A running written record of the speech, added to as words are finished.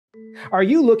Are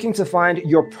you looking to find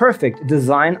your perfect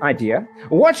design idea?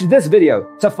 Watch this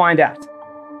video to find out.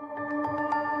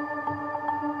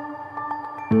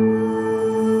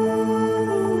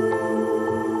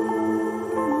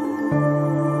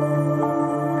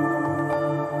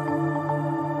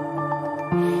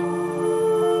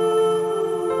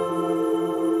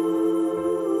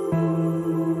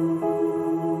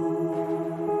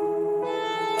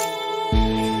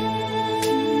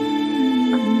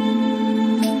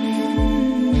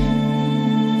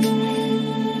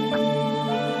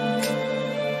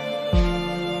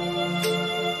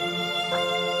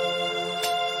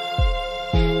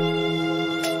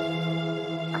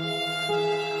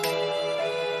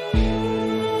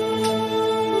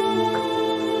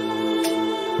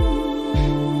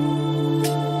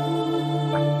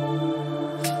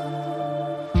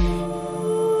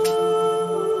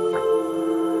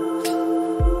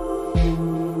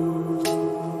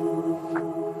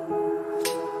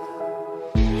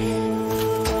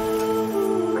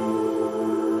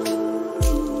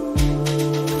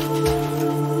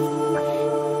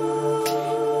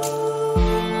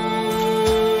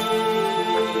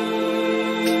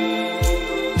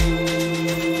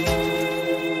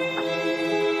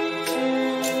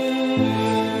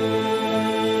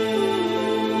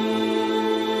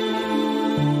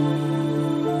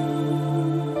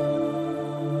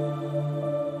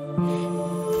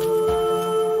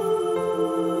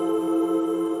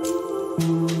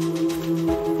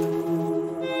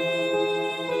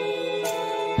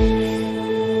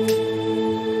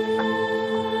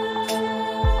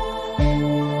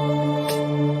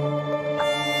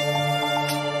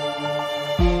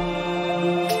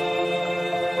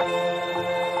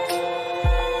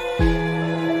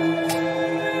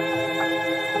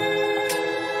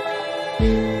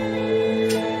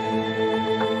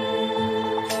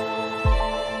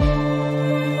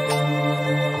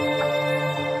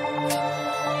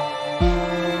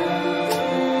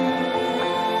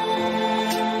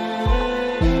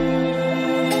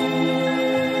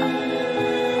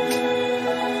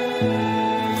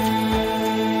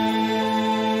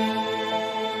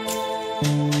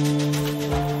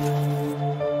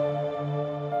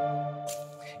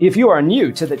 If you are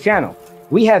new to the channel,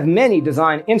 we have many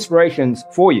design inspirations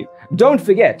for you. Don't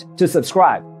forget to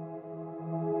subscribe.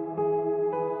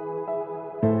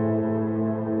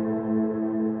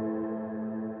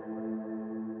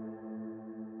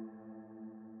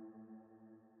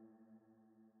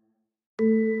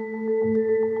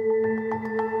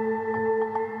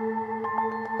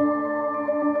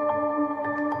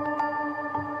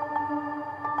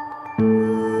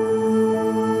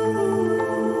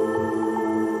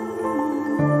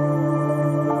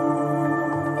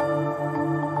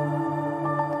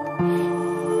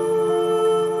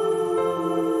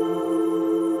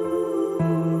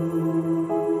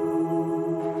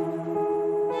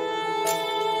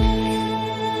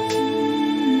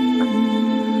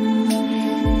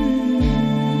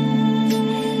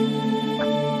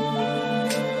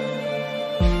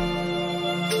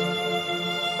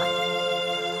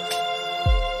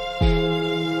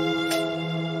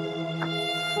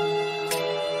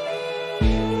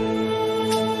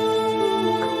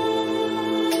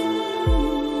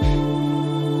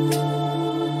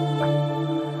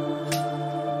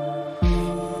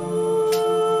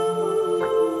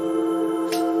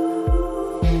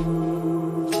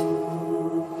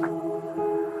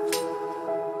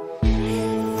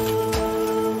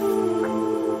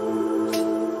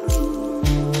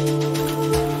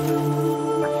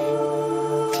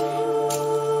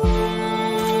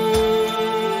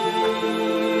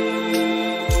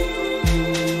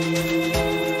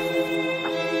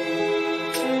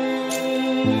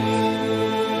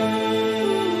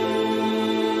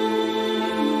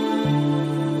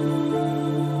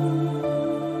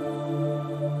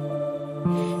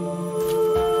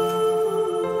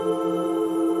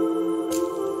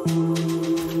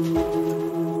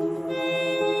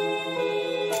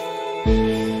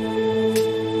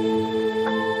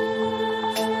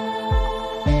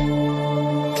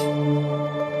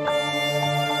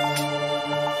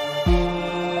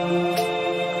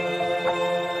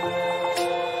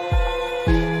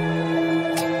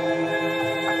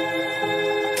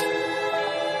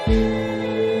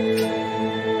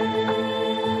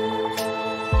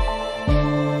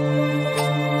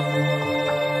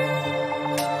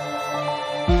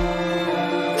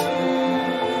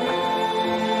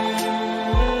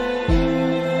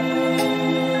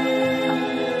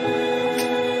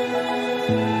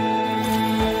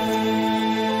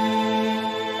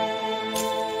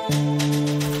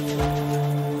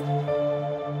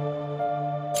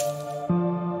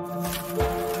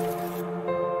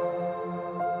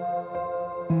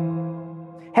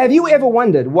 Have you ever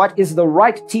wondered what is the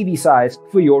right TV size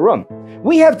for your room?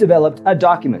 We have developed a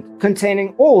document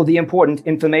containing all the important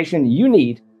information you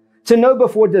need to know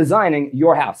before designing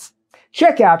your house.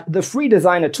 Check out the free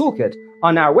designer toolkit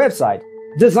on our website,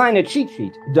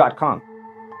 designercheatsheet.com.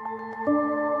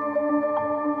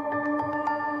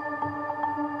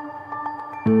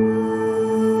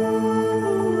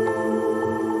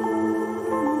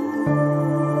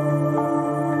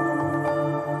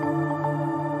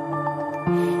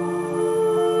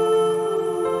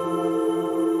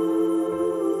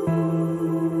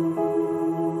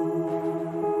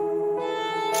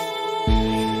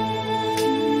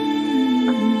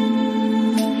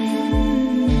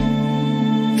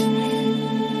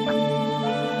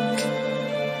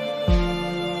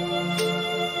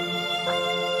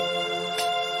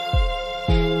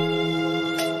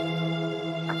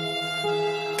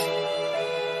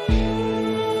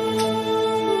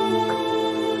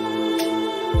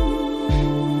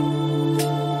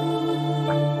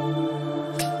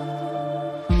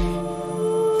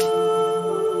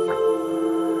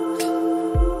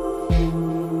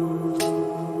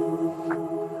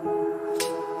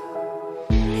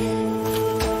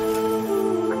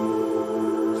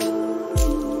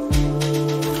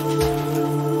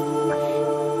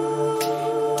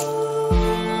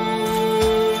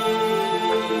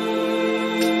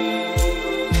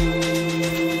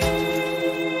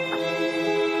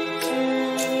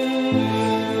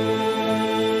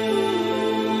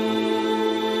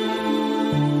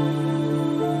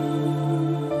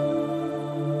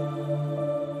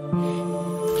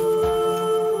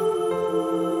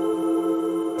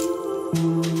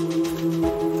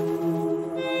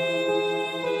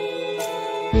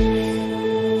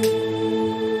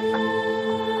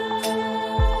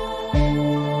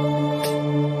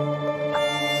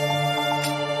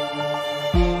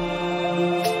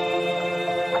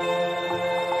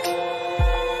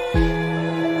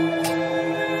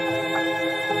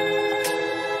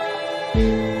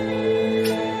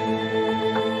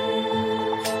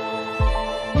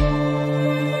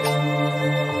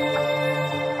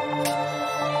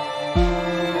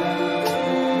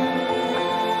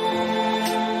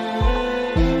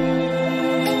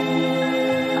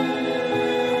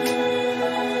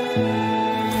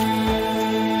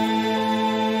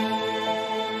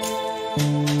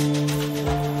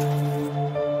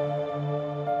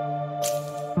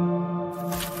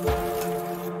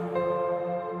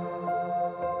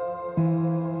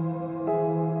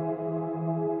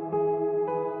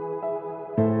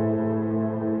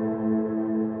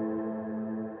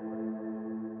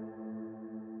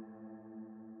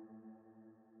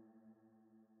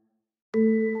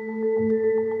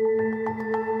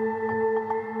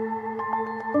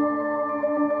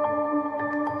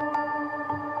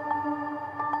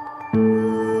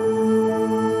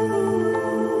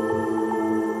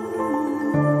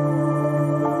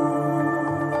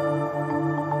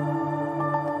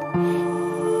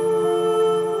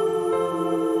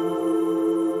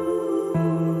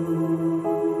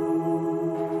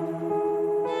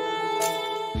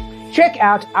 Check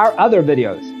out our other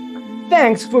videos.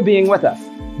 Thanks for being with us.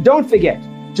 Don't forget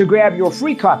to grab your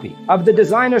free copy of the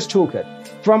Designer's Toolkit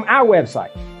from our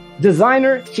website,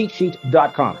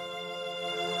 designercheatsheet.com.